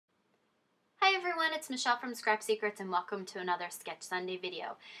everyone, it's Michelle from Scrap Secrets and welcome to another Sketch Sunday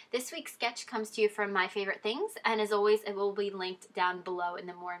video. This week's sketch comes to you from My Favorite Things, and as always it will be linked down below in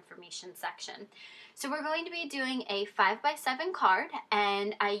the more information section. So we're going to be doing a 5x7 card,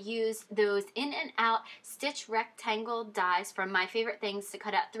 and I used those in and out stitch rectangle dies from My Favorite Things to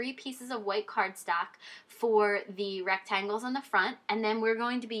cut out 3 pieces of white cardstock for the rectangles on the front, and then we're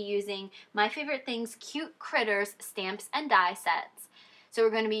going to be using My Favorite Things Cute Critters stamps and die sets. So we're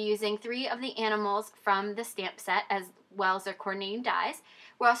going to be using 3 of the animals from the stamp set as well as their coordinating dies.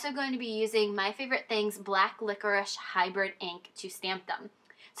 We're also going to be using My Favorite Things Black Licorice Hybrid ink to stamp them.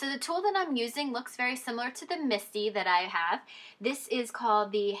 So the tool that I'm using looks very similar to the Misty that I have. This is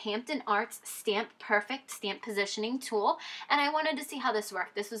called the Hampton Arts Stamp Perfect Stamp Positioning Tool, and I wanted to see how this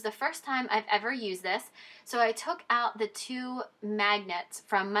worked. This was the first time I've ever used this, so I took out the 2 magnets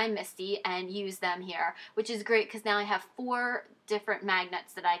from my Misty and used them here, which is great because now I have 4 different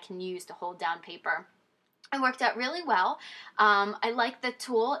magnets that I can use to hold down paper. It worked out really well. I like the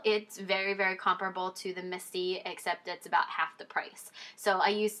tool. It's very, very comparable to the Misty, except it's about half the price. So I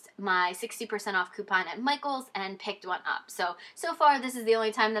used my 60% off coupon at Michael's and picked one up. So far this is the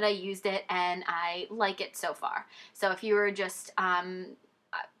only time that I used it, and I like it so far. So if you were just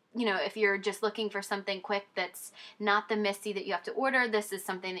if you're just looking for something quick that's not the Misty that you have to order, this is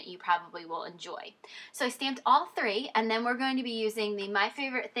something that you probably will enjoy. So I stamped all 3, and then we're going to be using the My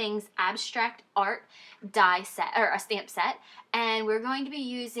Favorite Things Abstract Art die set, or a stamp set, and we're going to be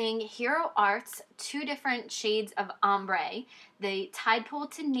using Hero Art's 2 different shades of Ombre, the Tide Pool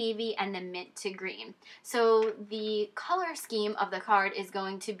to Navy and the Mint to Green. So the color scheme of the card is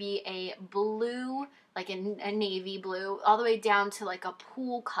going to be a blue, like a navy blue, all the way down to like a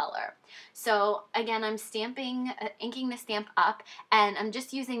pool color. So again, I'm inking the stamp up, and I'm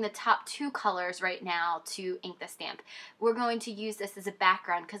just using the top 2 colors right now to ink the stamp. We're going to use this as a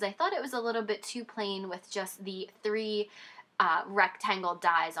background because I thought it was a little bit too plain with just the 3 rectangle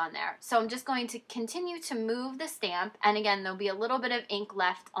dies on there. So I'm just going to continue to move the stamp, and again there'll be a little bit of ink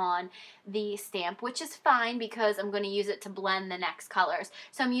left on the stamp, which is fine because I'm going to use it to blend the next colors.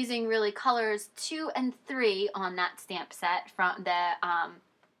 So I'm using really colors 2 and 3 on that stamp set from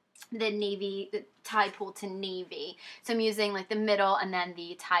the navy, the Tide Pool to Navy. So I'm using like the middle and then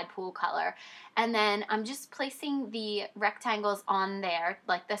the Tide Pool color. And then I'm just placing the rectangles on there,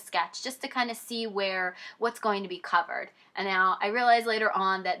 like the sketch, just to kind of see what's going to be covered. And now I realize later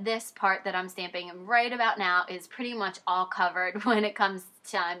on that this part that I'm stamping right about now is pretty much all covered when it comes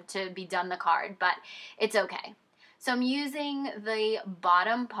time to be done the card, but it's okay. So I'm using the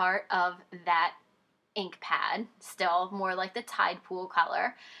bottom part of that ink pad, still more like the Tide Pool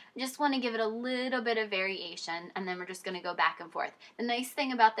color. I just want to give it a little bit of variation, and then we're just going to go back and forth. The nice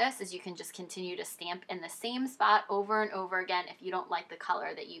thing about this is you can just continue to stamp in the same spot over and over again if you don't like the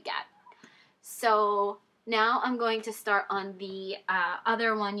color that you get. So now I'm going to start on the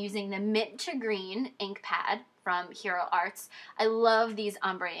other one using the Mint to Green ink pad from Hero Arts. I love these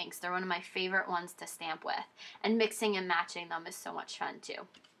ombre inks. They're one of my favorite ones to stamp with, and mixing and matching them is so much fun too.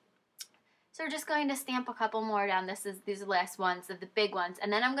 So we're just going to stamp a couple more down. These are the last ones of the big ones.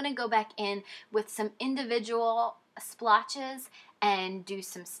 And then I'm going to go back in with some individual splotches and do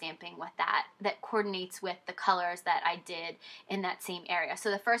some stamping with that coordinates with the colors that I did in that same area. So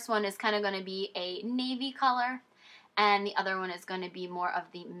the first one is kind of going to be a navy color, and the other one is going to be more of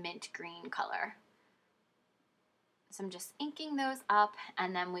the mint green color. So I'm just inking those up,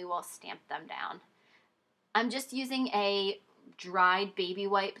 and then we will stamp them down. I'm just using a dried baby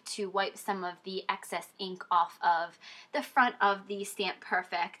wipe to wipe some of the excess ink off of the front of the Stamp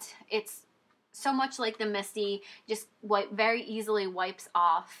Perfect. It's so much like the Misty, just very easily wipes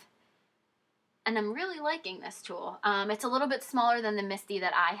off. And I'm really liking this tool. It's a little bit smaller than the Misty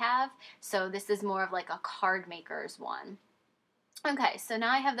that I have, so this is more of like a card maker's one. Okay, so now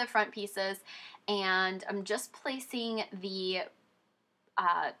I have the front pieces, and I'm just placing the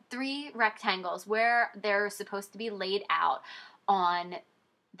 3 rectangles where they're supposed to be laid out on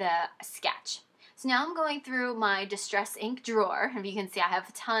the sketch. So now I'm going through my Distress ink drawer. If you can see, I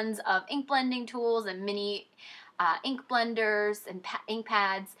have tons of ink blending tools and mini ink blenders and ink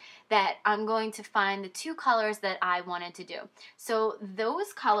pads that I'm going to find the 2 colors that I wanted to do. So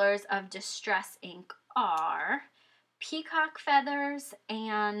those colors of Distress ink are Peacock Feathers,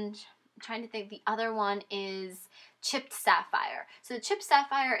 and I'm trying to think, the other one is Chipped Sapphire. So the Chipped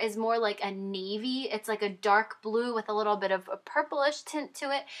Sapphire is more like a navy. It's like a dark blue with a little bit of a purplish tint to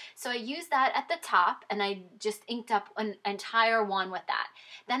it. So I used that at the top, and I just inked up an entire one with that.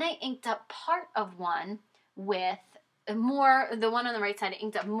 Then I inked up part of one with the one on the right side, I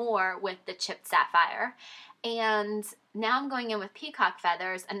inked up more with the Chipped Sapphire. And now I'm going in with Peacock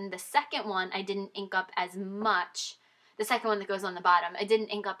feathers, and the second one I didn't ink up as much. The second one that goes on the bottom, I didn't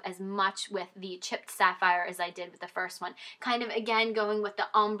ink up as much with the chipped Sapphire as I did with the first one. Kind of, again, going with the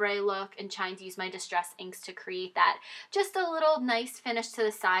ombre look and trying to use my distress inks to create that. Just a little nice finish to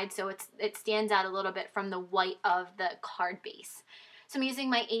the side so it stands out a little bit from the white of the card base. So I'm using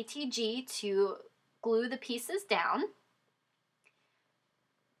my ATG to glue the pieces down.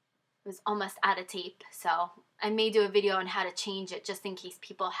 It was almost out of tape, so I may do a video on how to change it just in case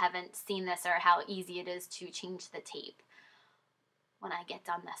people haven't seen this or how easy it is to change the tape when I get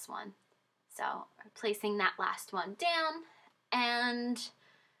done this one. So placing that last one down and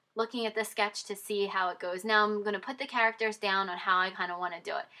looking at the sketch to see how it goes. Now I'm going to put the characters down on how I kind of want to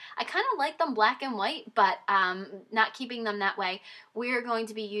do it. I kind of like them black and white, but not keeping them that way. We're going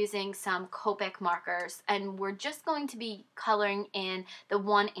to be using some Copic markers, and we're just going to be coloring in the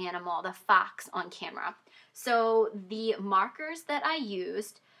one animal, the fox, on camera. So the markers that I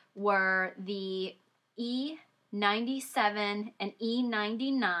used were the E97 and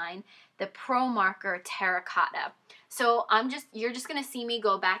E99, the Promarker Terra-cotta. So you're just going to see me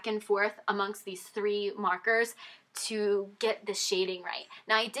go back and forth amongst these three markers to get the shading right.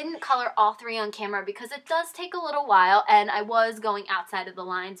 Now, I didn't color all three on camera because it does take a little while, and I was going outside of the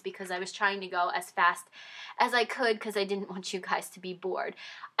lines because I was trying to go as fast as I could because I didn't want you guys to be bored.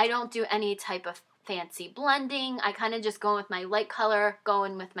 I don't do any type of fancy blending. I kind of just go with my light color, go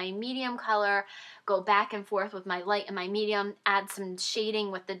in with my medium color, go back and forth with my light and my medium, add some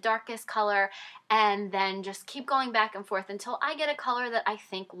shading with the darkest color, and then just keep going back and forth until I get a color that I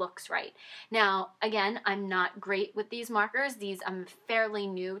think looks right. Now, again, I'm not great with these markers. I'm fairly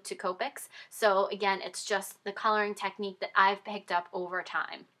new to Copics, so again, it's just the coloring technique that I've picked up over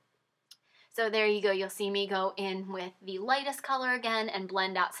time. So there you go. You'll see me go in with the lightest color again and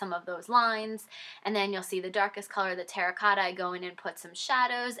blend out some of those lines. And then you'll see the darkest color, the terracotta. I go in and put some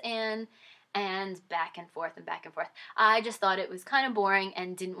shadows in and back and forth and back and forth. I just thought it was kind of boring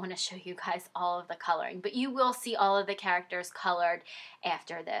and didn't want to show you guys all of the coloring. But you will see all of the characters colored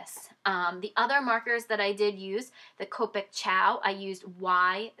after this. The other markers that I did use, the Copic Ciao, I used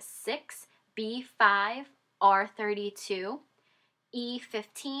Y6, B5, R32,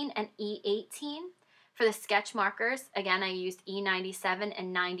 E15 and E18. For the sketch markers, again, I used E97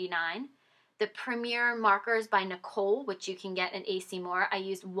 and 99. The Premier markers by Nicole, which you can get in AC Moore, I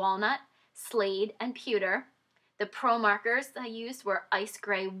used Walnut, Slate, and Pewter. The Promarkers I used were Ice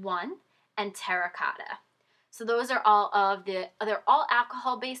Gray 1 and Terra-cotta. So those are they're all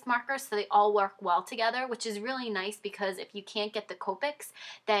alcohol-based markers, so they all work well together, which is really nice because if you can't get the Copics,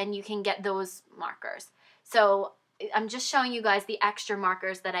 then you can get those markers. So I'm just showing you guys the extra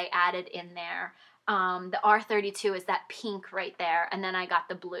markers that I added in there. The R32 is that pink right there, and then I got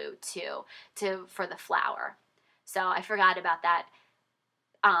the blue too for the flower. So I forgot about that.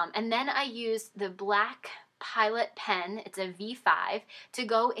 And then I used the black Pilot pen, it's a V5, to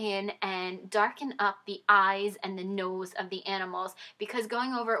go in and darken up the eyes and the nose of the animals because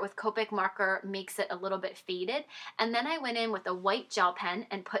going over it with Copic marker makes it a little bit faded. And then I went in with a white gel pen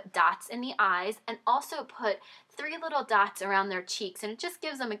and put dots in the eyes and also put 3 little dots around their cheeks, and it just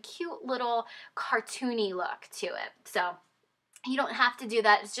gives them a cute little cartoony look to it. So you don't have to do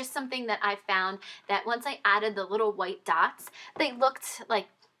that. It's just something that I found that once I added the little white dots, they looked like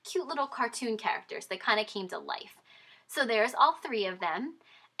cute little cartoon characters. They kind of came to life. So there's all 3 of them.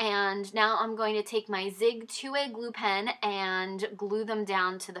 And now I'm going to take my Zig 2A glue pen and glue them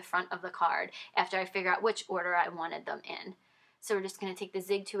down to the front of the card after I figure out which order I wanted them in. So we're just going to take the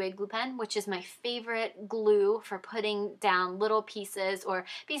Zig 2A glue pen, which is my favorite glue for putting down little pieces or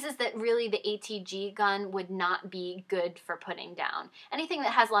pieces that really the ATG gun would not be good for putting down. Anything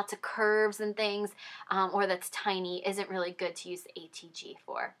that has lots of curves and things or that's tiny isn't really good to use the ATG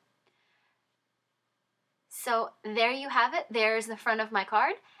for. So there you have it. There's the front of my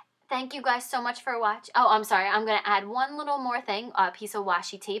card. Thank you guys so much for watching. Oh, I'm sorry. I'm going to add one little more thing, a piece of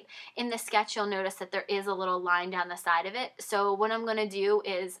washi tape. In the sketch, you'll notice that there is a little line down the side of it. So what I'm going to do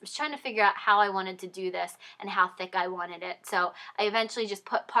is, I was trying to figure out how I wanted to do this and how thick I wanted it. So I eventually just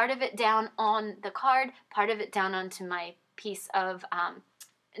put part of it down on the card, part of it down onto my piece of,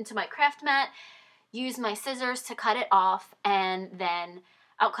 into my craft mat, use my scissors to cut it off, and then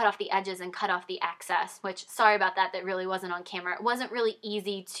I'll cut off the edges and cut off the excess, which, sorry about that, that really wasn't on camera. It wasn't really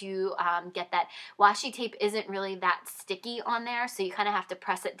easy to get that. Washi tape isn't really that sticky on there, so you kind of have to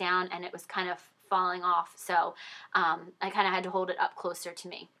press it down, and it was kind of falling off, so I kind of had to hold it up closer to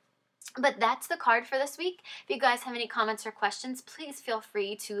me. But that's the card for this week. If you guys have any comments or questions, please feel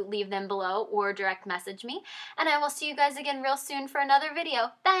free to leave them below or direct message me, and I will see you guys again real soon for another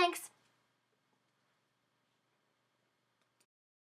video. Thanks!